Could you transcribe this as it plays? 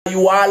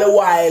you all the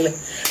while.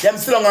 Them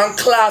still long on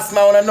class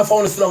now and enough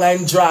on still long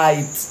and dry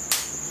it.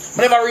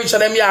 I never reach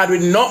them yard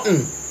with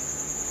nothing.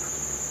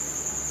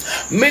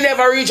 Me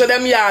never reach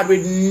them yard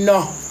with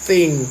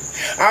nothing.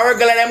 I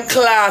regular them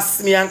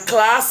class me and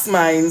class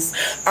minds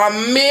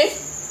and me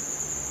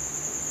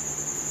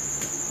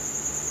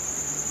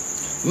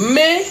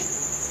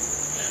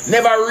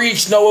never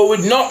reach nowhere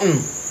with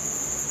nothing.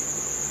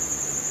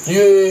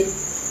 Yeah,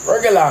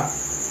 regular.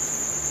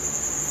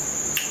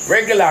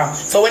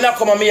 So when I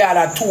come on me had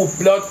a 2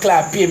 blood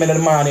clot payment in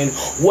the morning,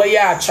 where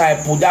you try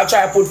put? That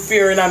try put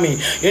fear in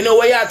me. You know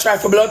where you try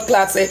for blood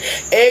clot say,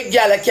 hey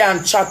girl, you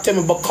can't chat to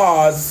me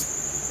because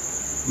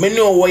me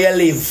know where you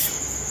live.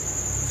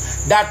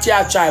 That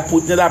you try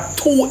put that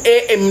 2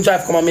 a.m.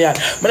 drive come on me had.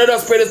 Me not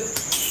just pray this.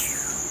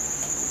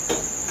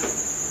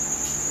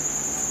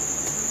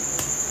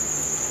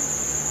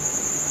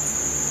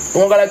 I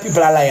want to let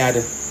people are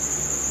lying.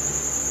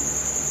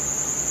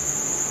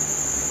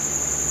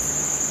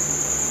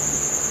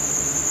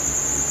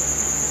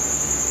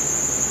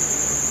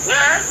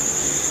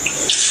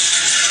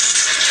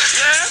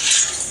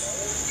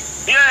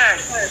 Yeah.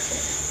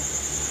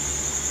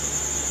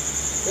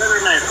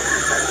 Very nice.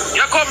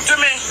 You come to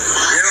me.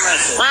 Very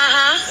nice.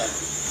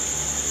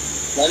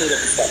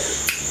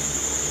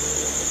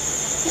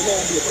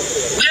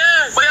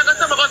 Yeah, but you got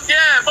to go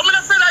there. But I'm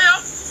not afraid of you.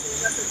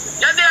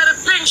 You're there at the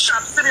pink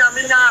shop, sitting on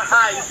me now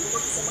high.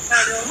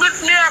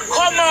 With me, I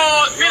come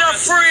out. Me not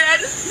afraid.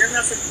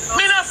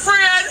 Me not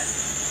afraid.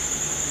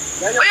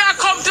 But you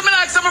come to me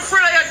like I'm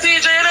afraid of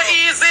you, Tj. You're not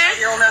easy.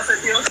 You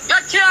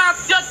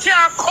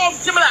can't come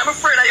to me like I'm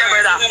afraid of you,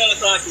 brother.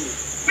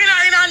 Me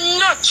not in a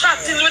nut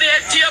chatting with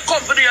the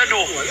company you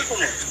do.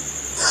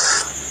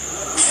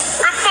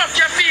 The fuck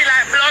you feel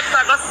like blood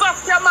clot? The fuck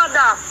your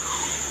mother?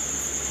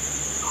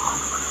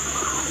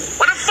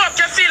 What the fuck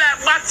you feel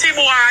like batty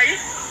boy?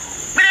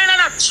 Me not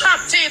in a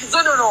chatting,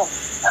 so don't know.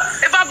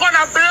 If I got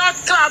a blood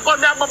clot, I'm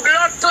have a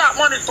blood clot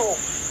money too.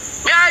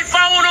 Me I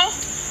found you.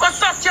 Go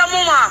suck your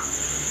mama.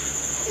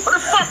 What the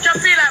fuck you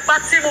feel like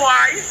batty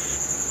boy?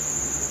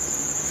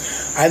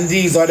 And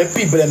these are the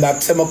people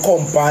that say me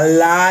come on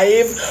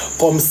live,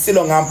 come sit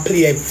down and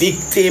play a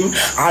victim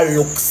and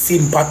look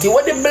sympathy.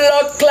 What the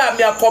blood clot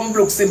me a come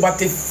look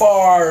sympathy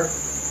for?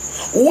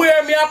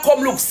 Where me a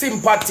come look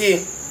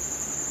sympathy?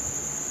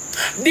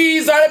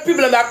 These are the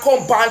people that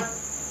come and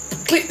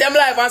click them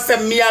live and say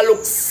me a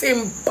look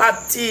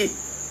sympathy.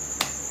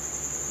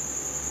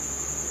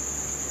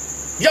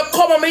 You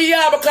come on me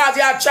here because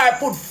you try to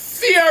put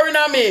fear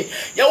in me.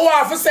 You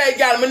want to say,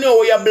 girl, me know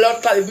where your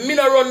blood clot. If me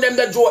no run them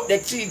the joke, the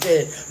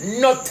cheated.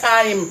 No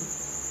time.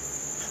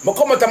 I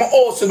come out of my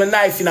house with my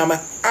knife in my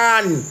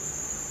hand.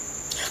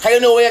 And you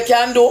know what you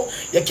can do?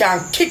 You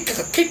can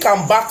kick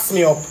and box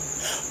me up.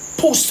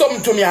 Push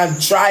something to me and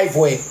drive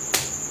away.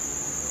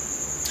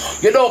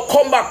 You don't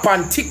come back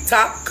on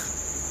TikTok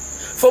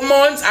for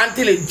months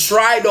until it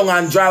dry down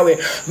and dry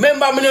away.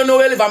 Remember, me don't know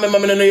where you live, and remember,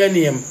 me don't know your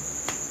name.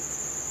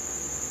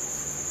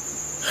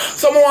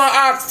 Someone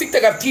asked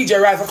TikTok if TJ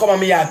Rice to come on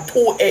me at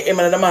 2 a.m.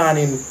 in the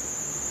morning.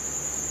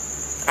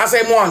 I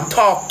say, he want to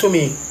talk to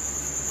me.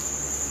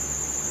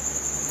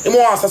 He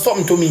want to say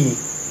something to me.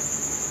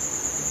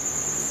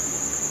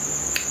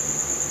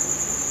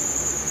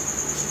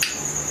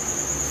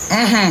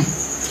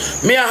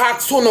 Me a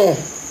ask Suno.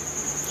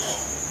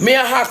 Me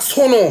a ask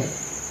Suno.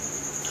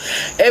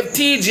 If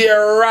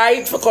TJ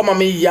right to come on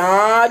me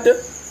yard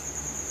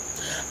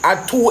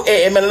at 2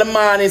 a.m. in the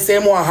morning, say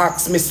he want to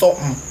ask me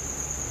something.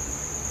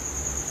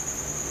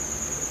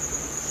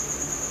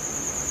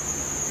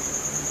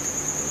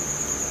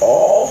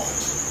 Oh,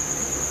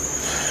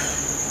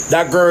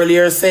 that girl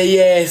here say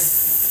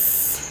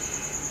yes.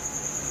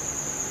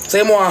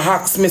 Say more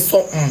ask me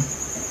something.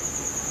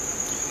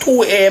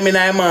 2 a.m. in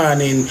the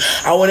morning.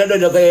 I want to do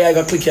the guy I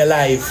go click your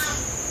live.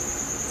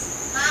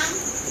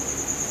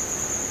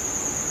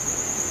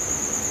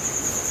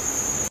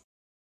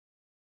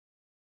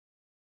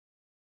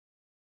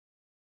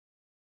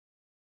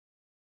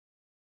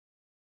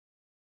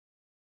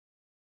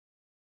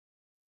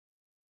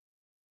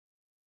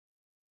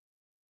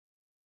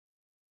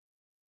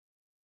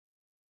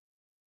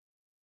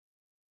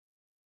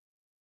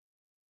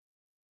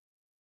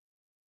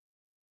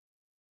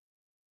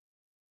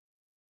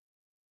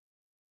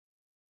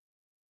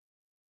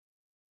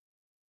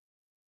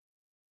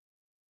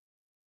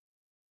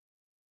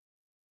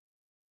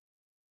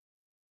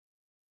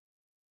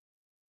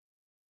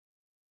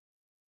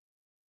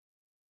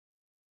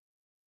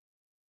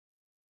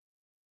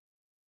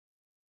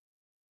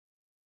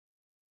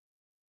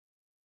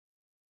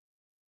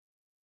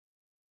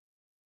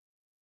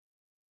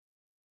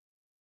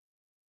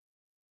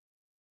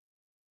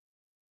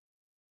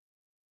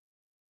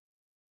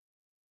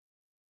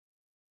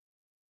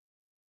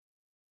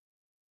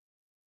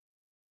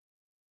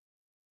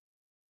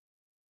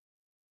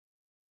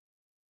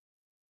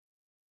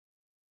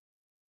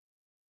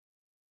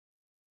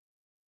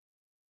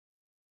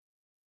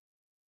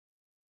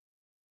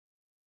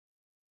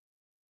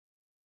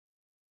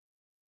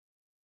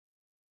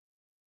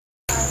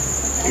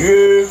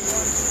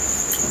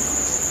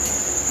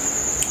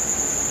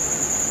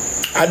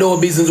 I do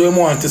business we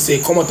want to say.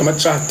 Come out to my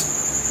chat.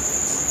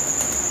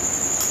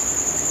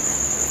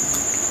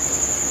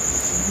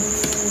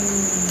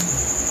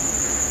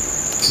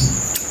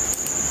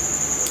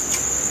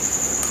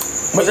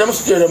 But let me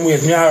steer them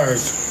with me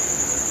hours.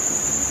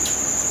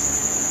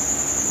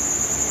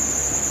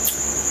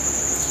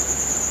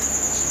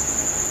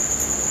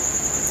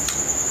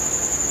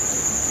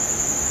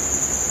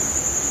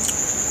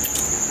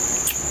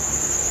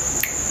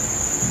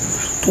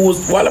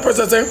 What the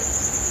person say?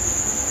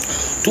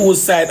 Two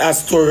side a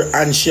story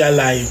and she a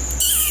lie.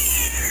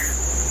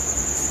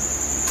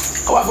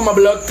 Come on from my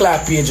blood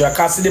clot page. I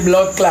can see the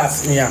blood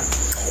clots me here.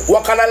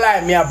 What kind of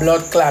lie me a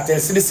blood clot?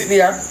 See this sitting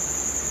here?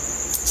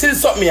 See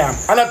this up me here?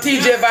 And a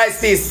TJ Vice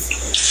this.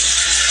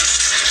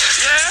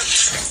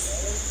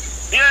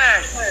 Yeah?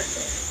 Yeah.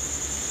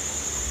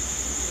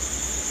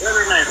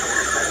 Very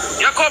nice.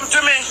 You come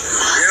to me.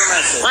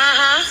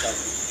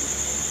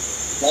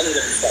 Very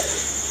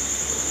nice.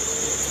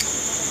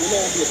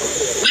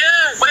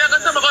 Yeah, but you got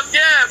to tell me about,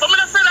 yeah, but I'm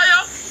not afraid of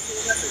you.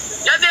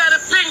 You're there at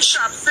the pink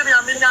shop, see me,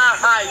 I'm in your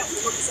high.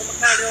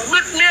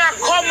 With me, I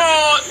come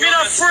out, me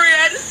not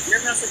afraid.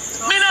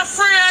 Me not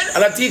afraid.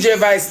 And a TJ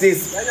Vice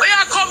this. But you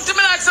come to me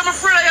like I'm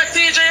afraid of you,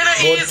 TJ, you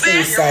know easy.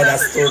 Two side a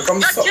story.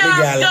 Come suck me,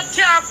 girl. You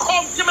can't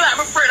come to me like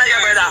I'm afraid of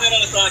you, brother.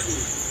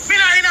 Me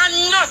not in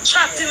a nut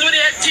chatting with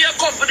you to your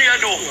company,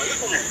 you do.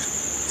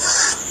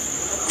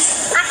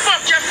 The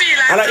fuck you feel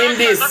like? And I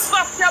in this.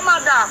 Fuck your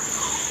mother.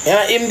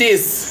 And him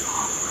this.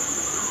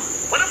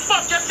 What the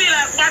fuck you feel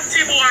like,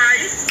 batty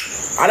boy?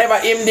 I never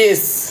him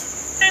this.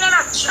 I'm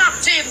gonna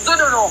chop teams, I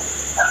don't know.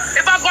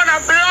 If I'm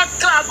gonna blood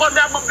clot, I'm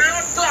gonna have a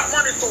blood clot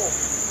money too.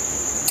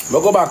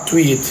 But go back to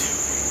it.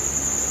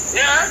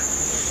 Yeah?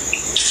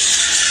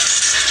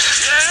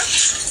 Yeah?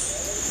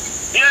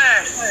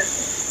 Yeah.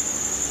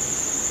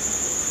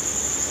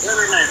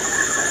 Very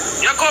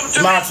nice. You come to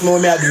Max know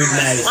me I do it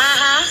nice.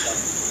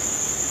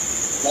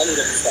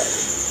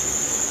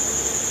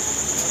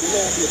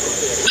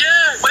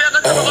 Yeah, but you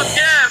got to go,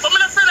 yeah, but I'm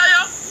not afraid of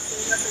you.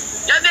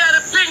 You're there at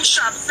the pink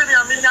shop, see me,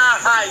 I'm in your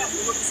high.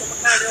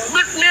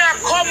 With me, I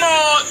come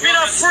out, me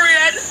not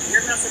afraid.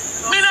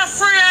 Me not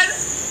afraid.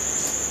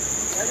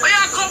 But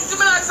you come to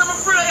me like I'm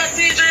afraid of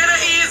you, DJ, you know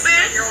easy.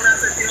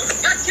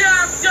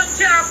 You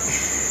can't.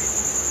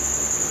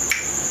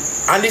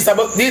 And this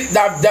about this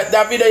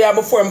that video you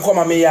before him come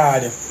at me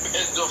yard. It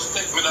just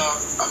take me down.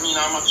 I mean,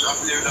 I'm not up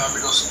there now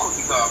because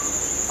couldn't have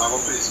a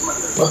place, man.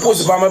 I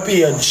post it on my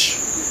page.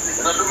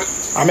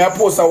 I may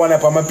post one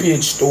up on my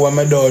page too when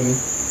I'm done.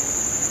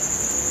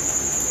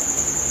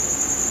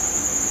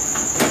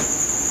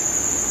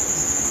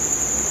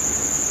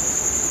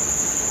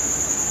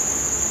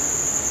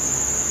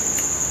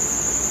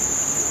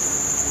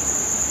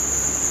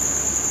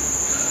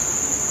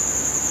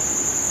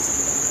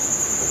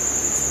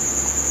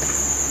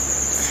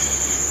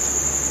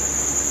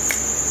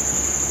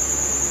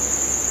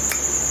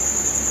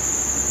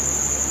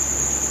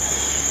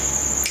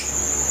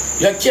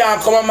 You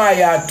can't come on my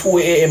yard 2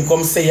 a.m.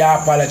 come say you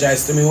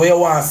apologize to me. What you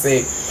want to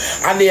say?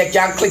 And then you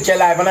can click your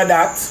live on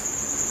that.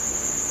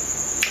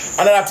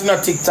 And that in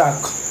a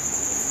TikTok.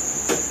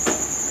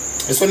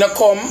 So when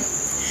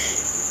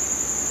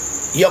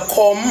you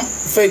come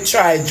for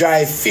try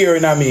drive fear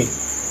in me.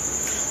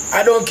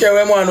 I don't care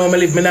when I know me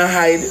live, me not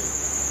hide.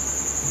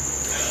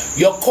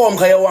 You come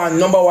because you want,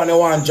 number one, you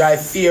want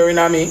drive fear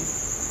in me.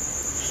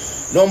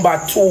 Number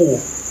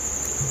two,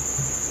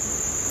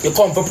 you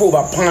come for prove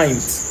a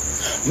point.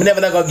 Me never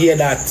gonna get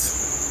that.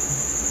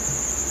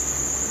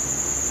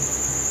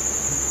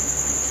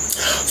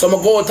 So I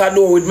go out the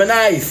door with my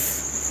knife.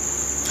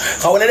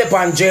 Because when I type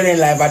on Jayden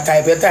live,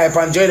 you type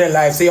on Jayden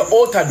live, say you're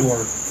out the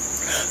door.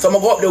 So I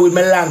go up there with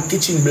my long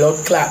kitchen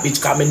blood clot, bitch,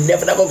 because I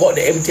never gonna go out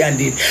there empty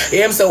handed. You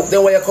hear so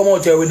then when you come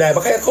out here with knife,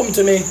 but can you come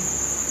to me?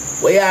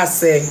 What you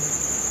say?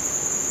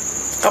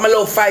 Come a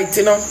love fight,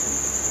 you know?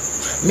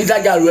 Me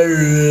that girl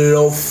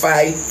will love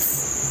fight.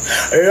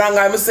 Long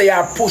as I say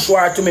you push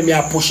war to me,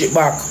 I push it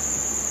back.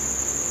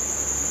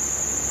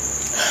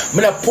 I'm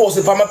not post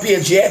it on my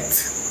page yet.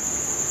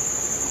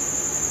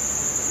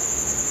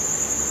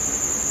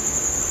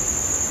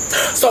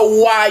 So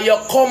why you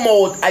come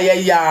out of your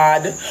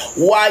yard?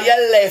 Why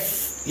you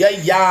left your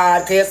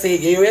yard? Can you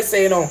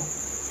say, you know?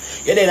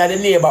 You're then at the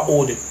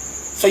neighborhood.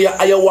 So you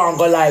want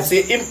to go live. So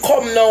him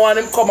come now and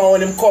him come out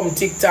when him come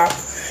TikTok.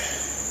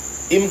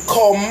 Him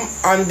come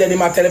and then him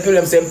tell the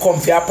people say him come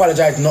for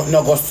apologize, not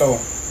go so.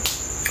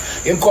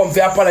 Him come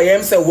for apologize.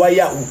 Him say why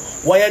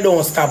you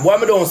don't stop? Why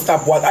me don't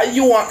stop? What? Are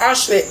you and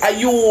Ashley? Are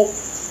you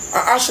and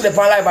Ashley on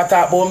live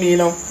talk about me, you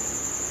know?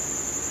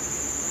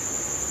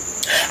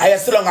 I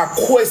still on a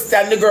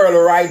question the girl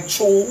right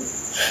through.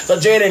 So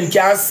Jayden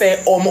can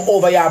say, oh, I'm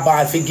over your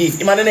bad forgive.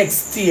 Him and the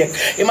next snake.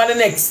 Him and the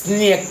next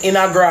snake in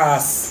a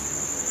grass.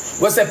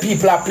 We say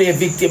people are play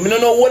victim. I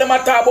don't know what them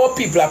talk about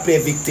people are play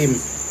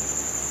victim.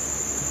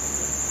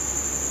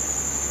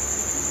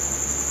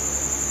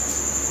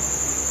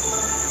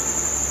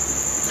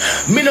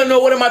 Me don't know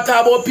what them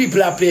talk about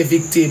people are play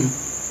victim.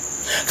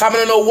 Because I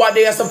don't know what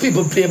there are some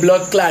people play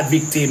blood clot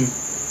victim.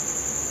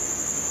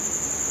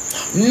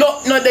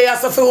 Not they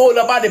have to hold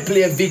the body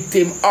play a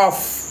victim of.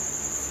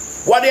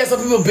 What they have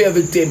people pay a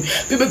victim?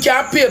 People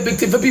can't pay a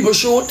victim for people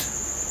shoot.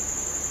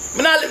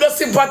 I not live no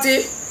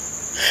sympathy.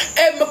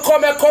 If me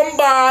come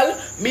ball,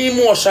 me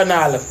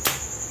emotional.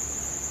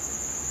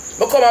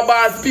 Me come a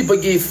ball for people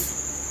give.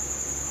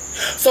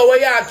 So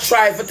what you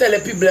try to tell the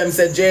people them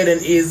say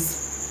Jayden is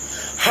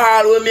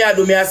hard when me I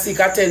do me I seek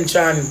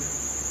attention.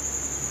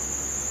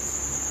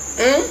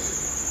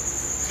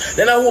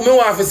 Then I who me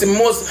want to see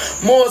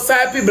most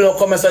side people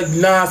come and say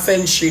nah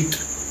send shit.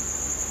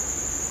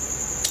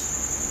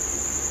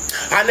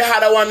 And they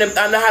had a one and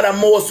they had a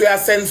most where I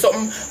send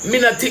something. Me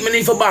not think me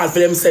need for ball for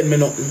them send me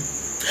nothing.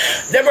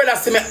 Them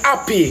brothers see me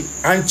happy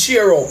and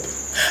cheer up.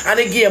 And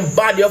they get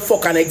bad you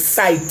fucking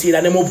excited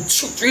and them up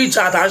reach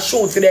out and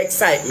shoot for the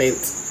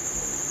excitement.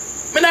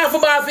 Me not for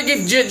ball for give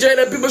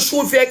Jayden people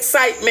shoot for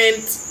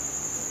excitement.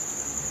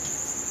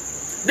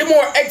 The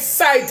more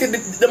excited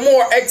the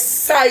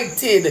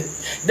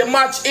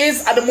match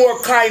is and the more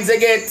kinds they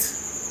get.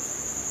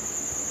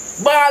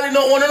 Ball, you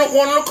know, one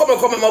come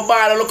at my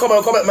ball and come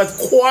at my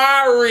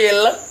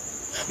quarrel.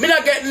 Me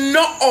not get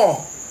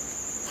nothing.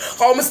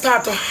 How me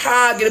start to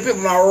argue the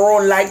people and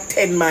run like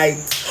 10 miles.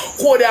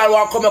 Who they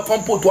all come and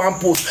come put one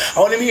post. I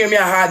want them hear me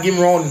and argue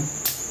him run.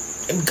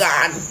 I'm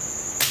gone.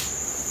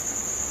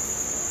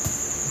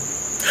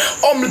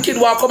 The kid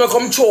will come and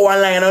come throw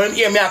one line and them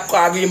hear me and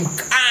argue him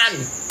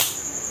gone.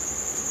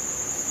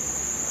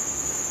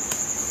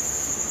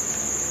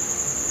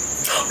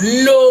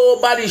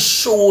 Nobody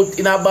shoot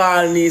in a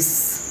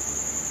ballness.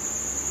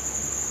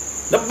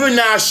 The people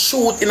not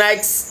shoot in a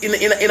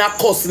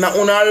cuss in a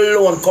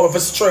alone come for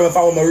strength if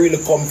I want to really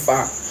come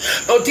for.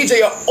 Now teacher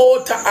your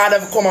outer hard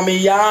have come on my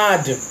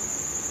yard.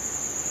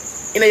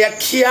 In your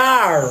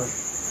car.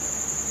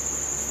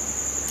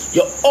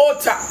 Your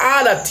outer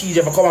hard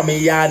teacher have come on my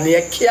yard in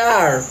your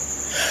car.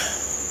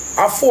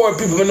 I 4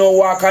 people who know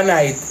walk at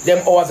night.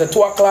 Them hours at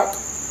 2 o'clock.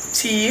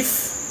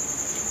 Thief,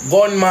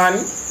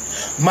 gunman.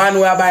 Man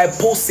who buy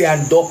pussy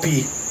and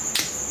dopey.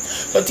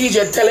 So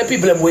TJ tell the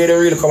people them where they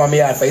really come on me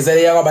yard for. He said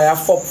you gonna buy a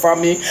fuck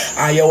from me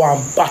and you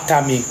want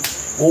batter me.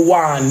 Who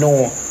want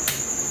know?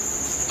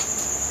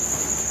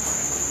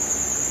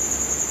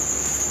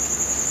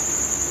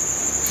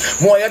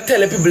 More you tell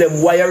the people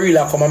them why you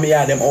really come on me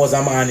yard them hours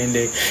a man in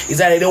there. He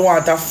said they don't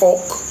want a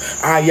fuck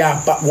and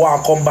you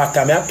want come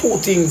batter me. I 2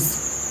 things.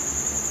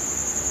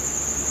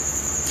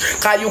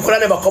 Cause you could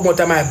have never come out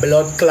of my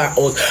blood clot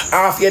house.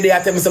 After your day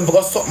I tell me something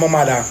go suck my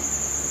mother.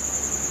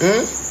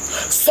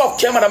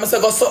 Suck your mother. I say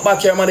go suck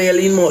back your mother, you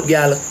lean mouth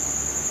girl.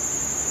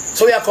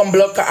 So you come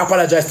blood clot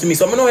apologize to me.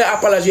 So I know you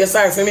apologize, you're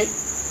sorry for me.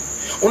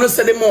 You know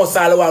say the most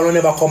all the while you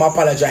never come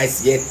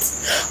apologize yet.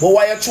 But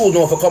why you choose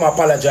now to come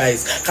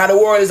apologize? Cause the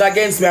world is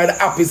against me and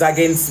the app is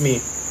against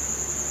me.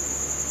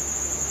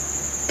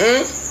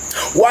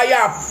 Why you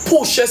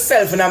push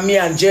yourself in a me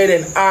and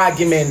Jayden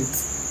argument?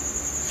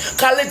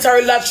 Cause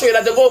literally that show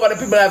that they go over the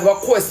people have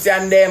got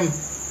question them.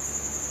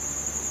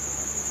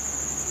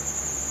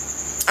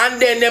 And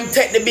then them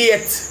take the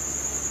bait.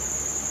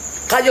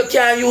 Cause you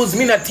can't use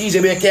me not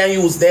TJ, but you can't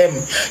use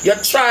them. You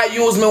try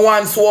use me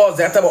once was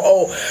that about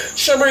oh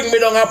she bring me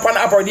down up and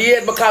upper the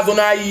head because I'm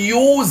a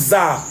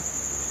user.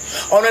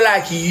 I'm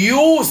like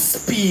use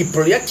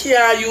people. You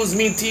can't use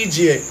me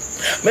TJ.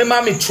 My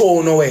mommy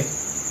thrown away.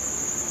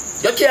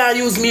 You can't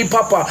use me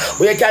papa.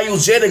 But you can't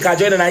use Jayden because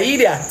Jayden an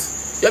idiot.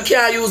 You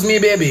can't use me,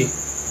 baby.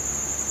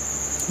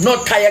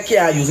 Not that you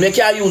can't use me. You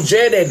can't use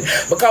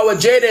Jayden. Because what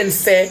Jayden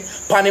say,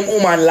 pan him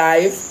woman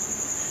live,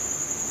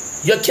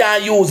 you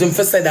can't use him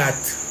for say that.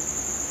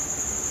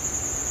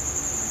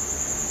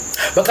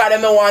 Because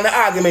they don't want the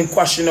argument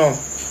question now.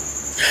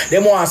 They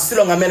want to sit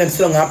down and make them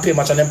sit down and play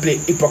match and then play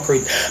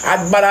hypocrite.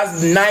 As bad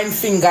as 9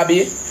 finger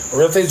be,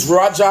 if it's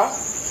Roger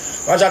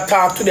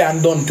talk today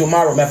and done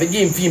tomorrow. I have to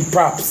give him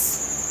props.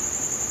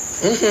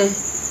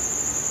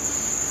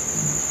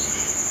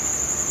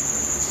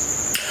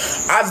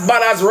 As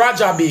bad as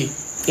Raja be,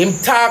 him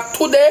talk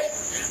today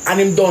and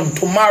him done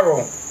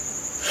tomorrow.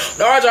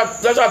 Now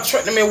Raja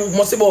threatened me with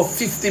must about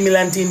 50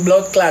 million in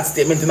blood clot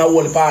statement in a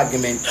whole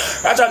argument.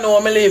 Raja know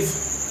how I live.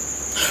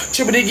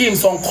 Triple give him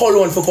some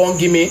cologne for come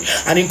give me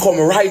and him come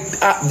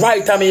right at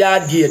my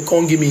yard gate,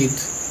 come give me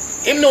it.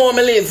 Him know how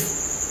I live.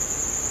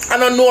 I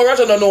don't know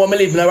Raja don't know how I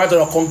live, and Raja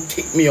don't come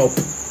kick me up.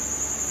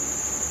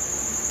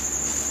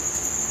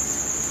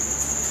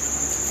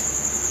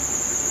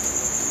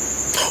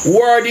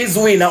 Word is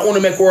win, I want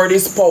to make word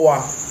is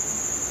power.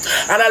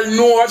 And I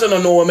know Raja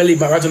don't know where I live,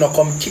 but Raja don't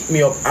come kick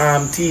me up.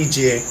 I'm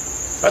TJ.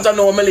 Raja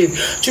know where I live.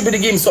 Triple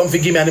give him something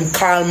for give me and him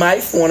call my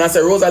phone. I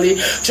say,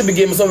 Rosealee, Triple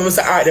give me something. I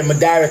say, alright, then I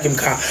direct him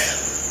call.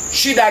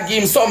 She that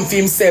give him something for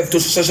himself to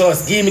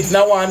just give me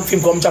now one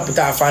film come chop it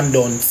off and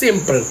done.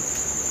 Simple.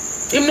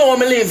 Him know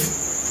where I live.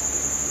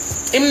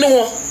 Him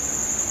know.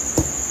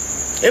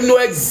 Him know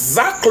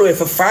exactly where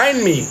to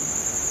find me.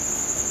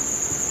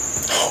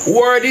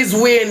 Word is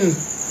win.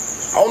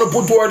 I want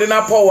to put word in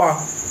a power.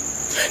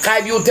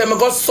 Because if you tell me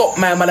go suck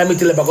my mother, me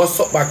tell you go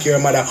suck back your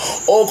mother.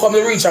 How come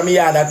you reach me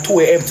yard at 2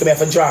 AM to me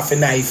for draft a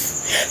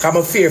knife? Because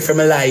I'm fear for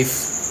my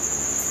life.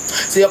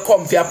 So you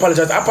come for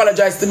apologize.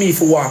 Apologize to me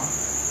for what?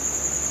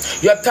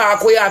 You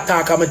talk where you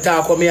talk, and I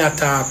talk where me I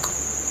talk.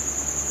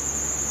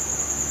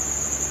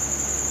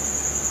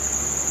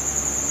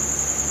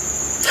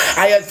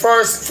 I had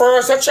first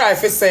I try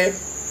to say,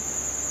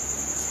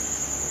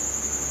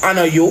 I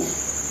know you.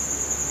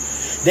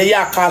 Then you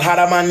call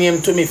other man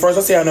name to me. First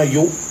I say I know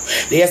you.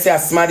 Then you say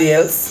somebody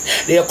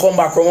else. Then you come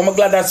back home. I'm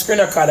glad that screen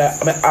record I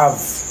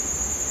have.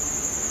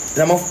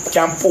 Then I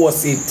can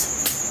post it.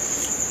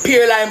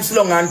 Peer limes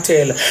long and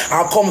tell.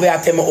 I'll come there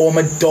and tell me oh,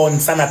 me done.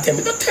 And I tell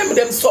me, don't tell me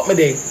them something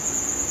there.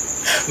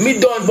 Me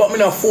done, but me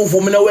not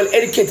fool. Me not well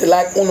educated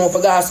like uno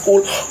for go to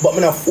school, but me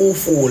not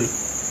fool.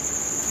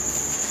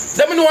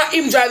 Then me know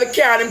him drive the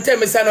car and him tell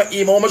me say no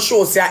him. I'm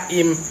sure say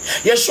him.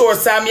 You sure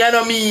say me and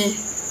no me.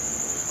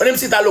 When him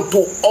sit I look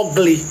too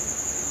ugly.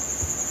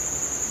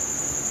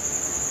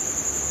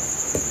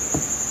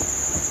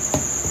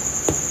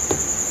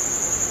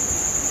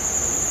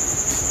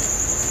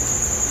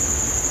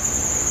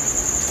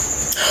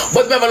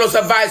 But me have a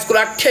vice could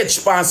I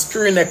catch pan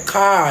screen a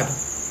card.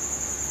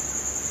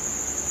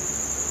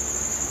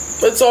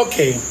 But it's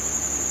okay.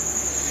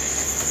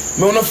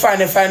 Me wanna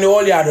find the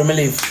whole yard where me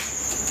live.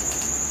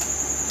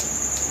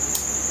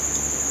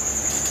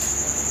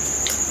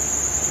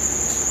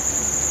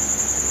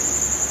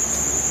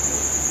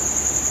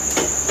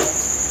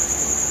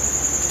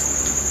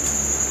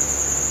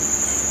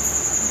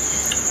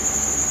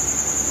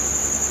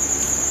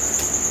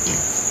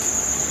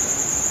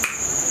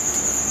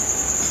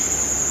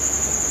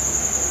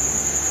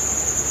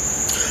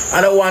 I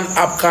don't want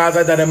app cars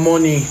out of the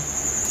money.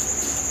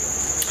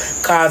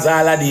 Cars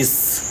all of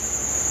this.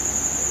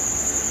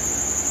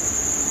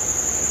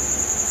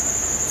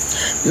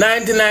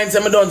 99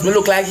 some don't me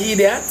look like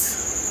idiot.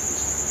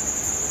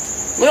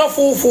 Me not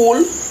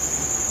fool.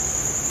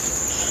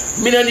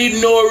 Me don't need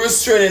no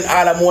restraining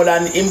order more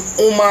than him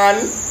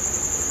woman.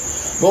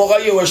 Me go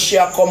you will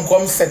share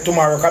come set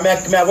tomorrow. Cause me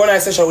I go to a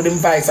session with him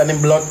vice and him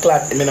blood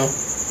clot, you know.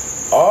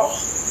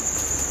 Oh.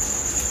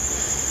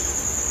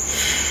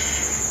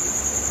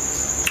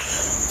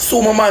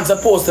 So my man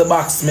supposed to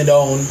box me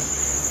down.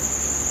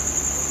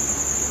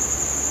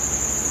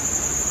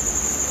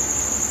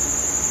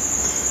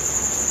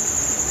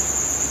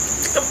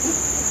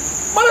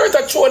 Man, I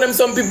to show them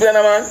some people,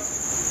 man.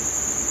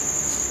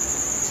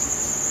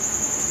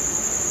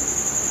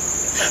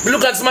 But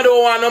look at somebody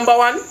who want number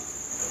one.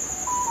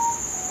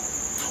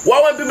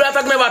 Why when people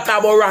attack never talk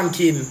about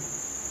ranking?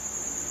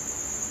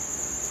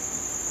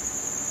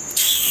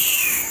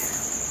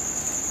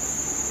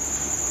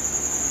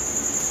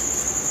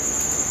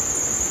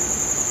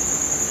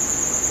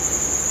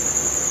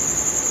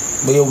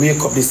 But you wake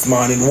up this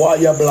morning, why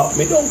you block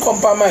me? Don't come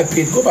by my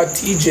page, go by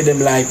Tj them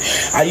live.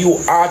 Are you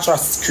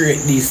archers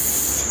create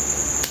this?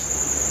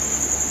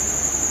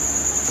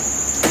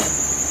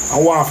 I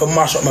want to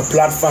mash up my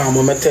platform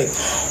when I take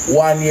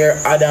 1 year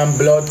Adam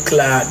blood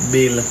clot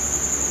bill. I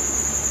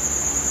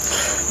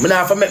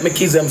have to make my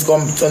kids them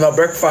come to no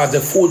breakfast.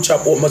 The food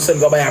shop open, my son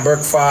go buy a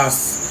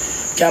breakfast.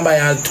 Can buy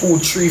a 2,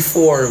 3,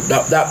 4.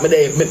 That me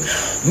day. Me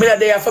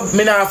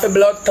have to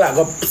blood clot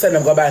go send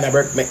them go buy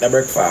make the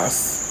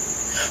breakfast.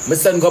 My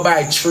son go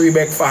buy 3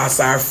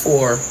 breakfasts or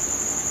 4.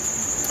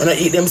 And I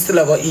eat them still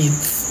I go eat.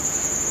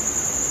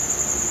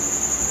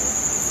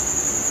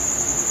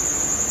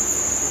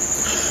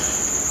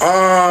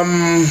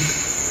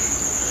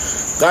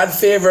 God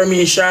favor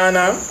me,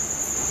 Shana.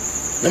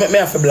 Now make me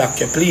have to block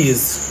you,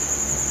 please.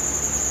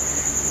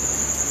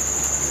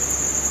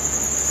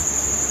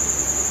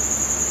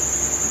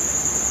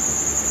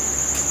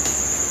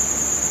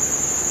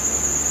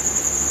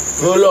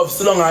 No love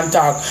so long and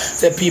talk.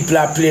 Say people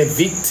are play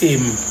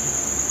victim.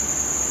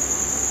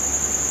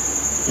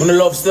 No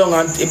love so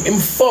long and him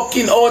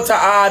fucking out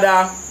of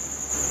order.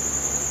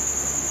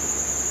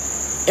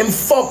 Him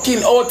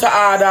fucking out of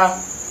order.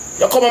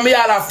 You come on me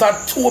all after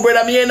 2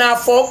 brother, me ain't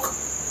not fuck.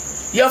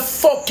 You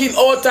fucking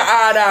out of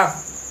order.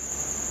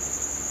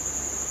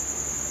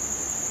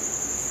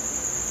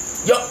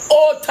 You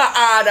out of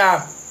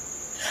order.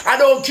 I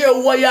don't care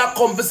where you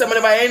come for,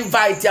 whenever I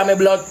invite you, I'm a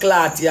blood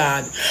clot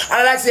yard. And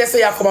I like to say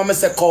you come and I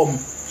say come.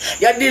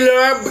 You deal,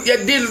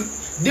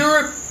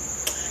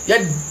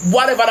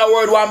 whatever the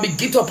word want be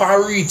get up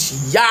and reach.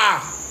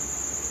 Yeah.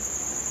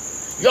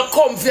 You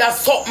come for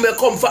something, you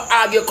come for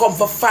argue, you come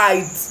for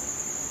fight.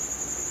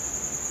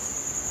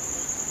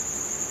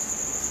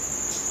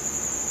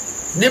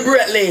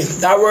 Deliberately,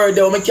 that word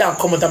there, I can't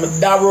come out of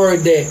that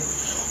word there.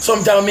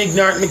 Sometimes I'm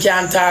ignorant, I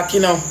can't talk, you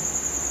know.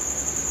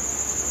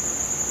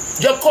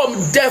 You come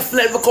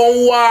definitely come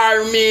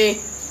war me.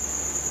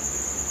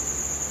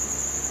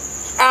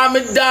 And my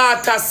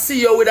daughter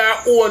see you with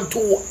her own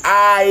 2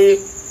 eyes.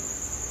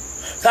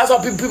 That's why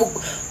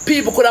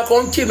people could have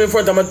come kill me in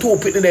front of my 2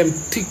 picking them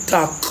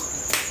TikTok.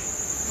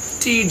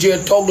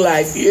 TJ Tug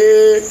Life,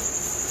 yeah.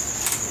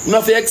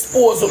 Nothing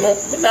exposed, you know.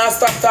 I not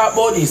stop talking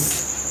about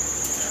this.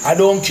 I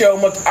don't care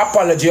how much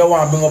apology I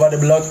want to bring over the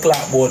blood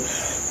clot, but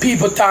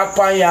people talk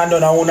pan you and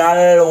I want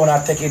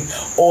to take it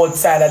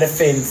outside of the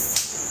fence.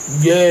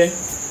 Yeah.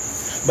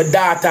 But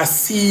daughter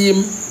see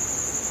him.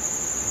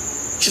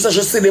 She said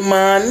she see the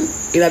man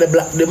in the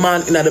black, the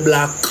man in the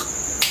black.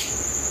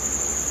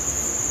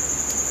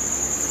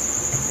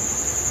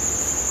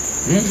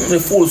 The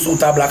full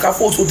suit are black. A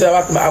full suit are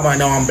black, I have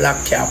now one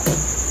black cap.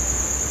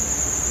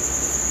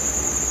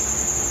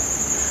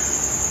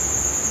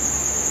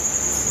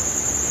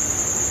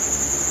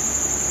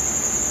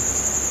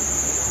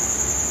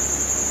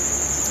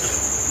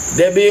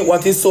 Debbie,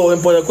 what is so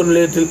important, couldn't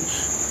let it.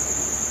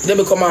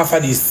 Debbie come after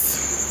this.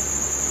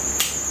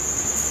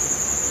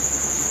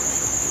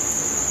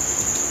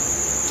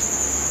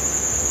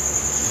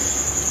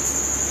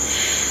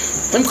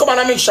 Him come on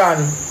a mission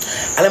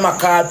and them a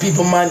call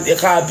people, man, they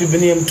call people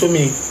name to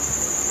me.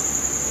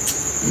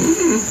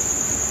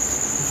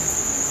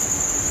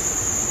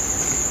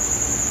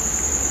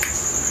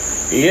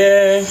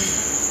 Yeah.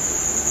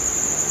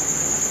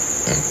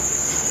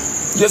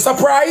 You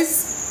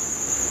surprised?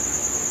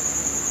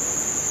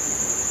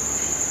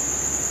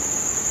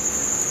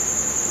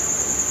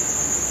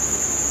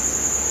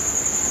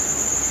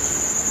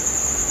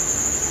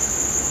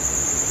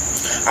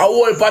 A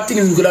whole lot of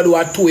things we could do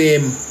at 2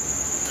 a.m.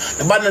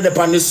 The man up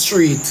on the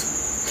street.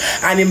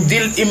 And him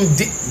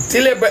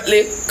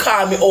deliberately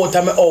call me out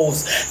of my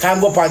house. Can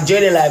go up on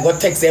Jayden like go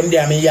text him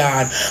there in my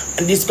yard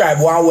and describe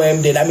one way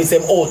him did. And me say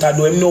him out and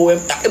do him know him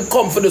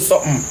come for do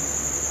something.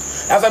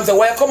 That's why I'm saying,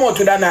 why you come out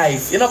with a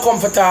knife? You not come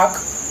for talk.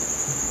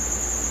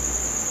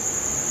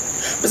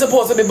 I'm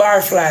supposed to be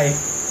barfly.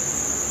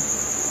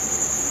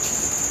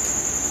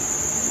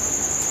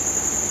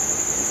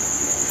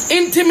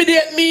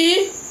 Intimidate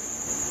me.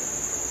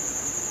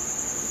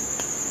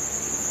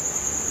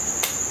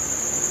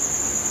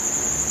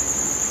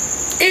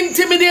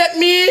 Intimidate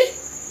me?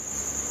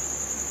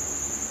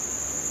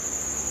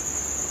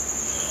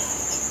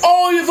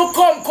 Oh, you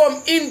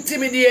come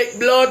intimidate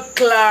blood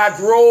clot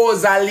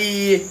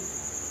Rosealee.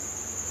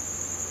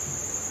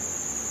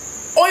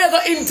 Oh, you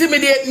gonna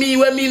intimidate me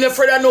when me not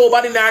afraid of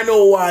nobody nor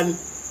no one.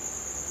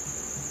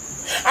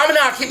 I'm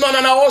not keep none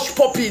of a hush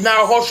puppy,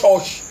 now hush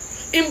hush.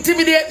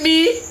 Intimidate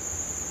me?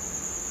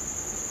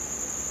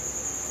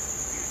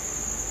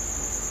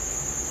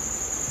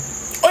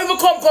 Or you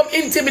come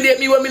intimidate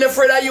me when I'm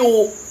afraid of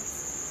you.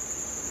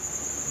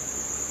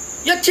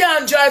 You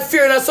can't drive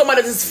fear in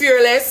somebody that is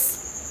fearless.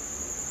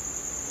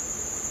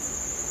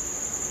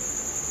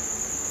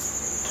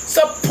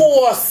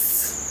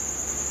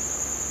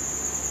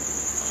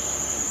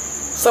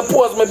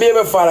 Suppose my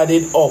baby father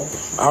did up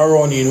and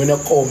run in when you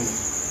come.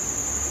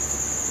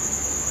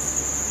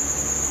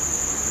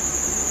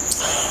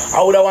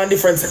 I would have one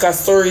different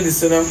story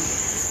this, you know.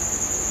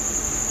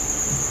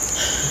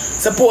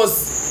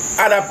 Suppose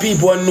other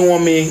people know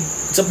me.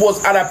 Suppose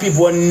other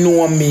people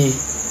know me.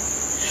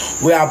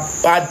 We are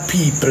bad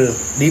people.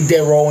 They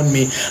around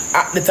me.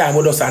 At the time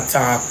we just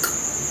attack.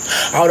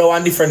 I would have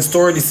one different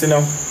story this, you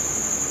know.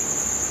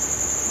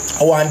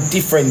 I want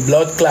different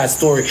blood clot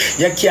story.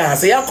 You can't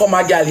say you come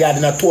a girl yard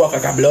in a 2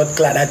 o'clock a blood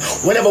clot and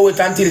whenever wait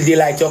until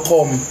daylight you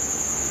come.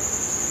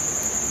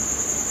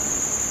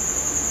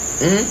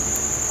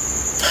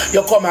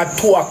 You come at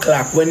 2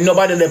 o'clock when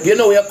nobody there. You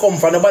know where you come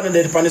from, nobody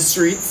there on the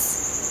streets.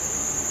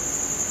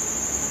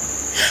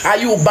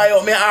 And you buy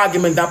up my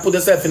argument and put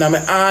yourself in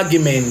my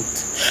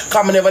argument.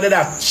 Come I never did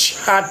that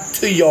chat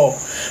to you.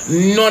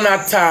 None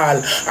at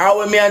all. And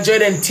when me and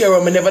Jayden tear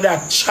up, I never did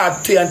that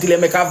chat to you until I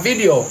make a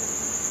video.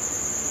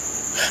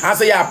 I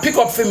say, yeah, pick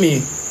up for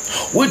me.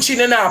 Which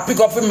you know, pick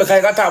up for me because I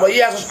got that. But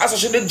yeah, as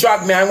she did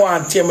drag me, I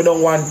want to tear me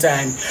down one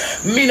time.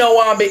 Me no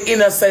want to be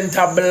innocent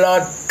of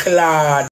blood clot.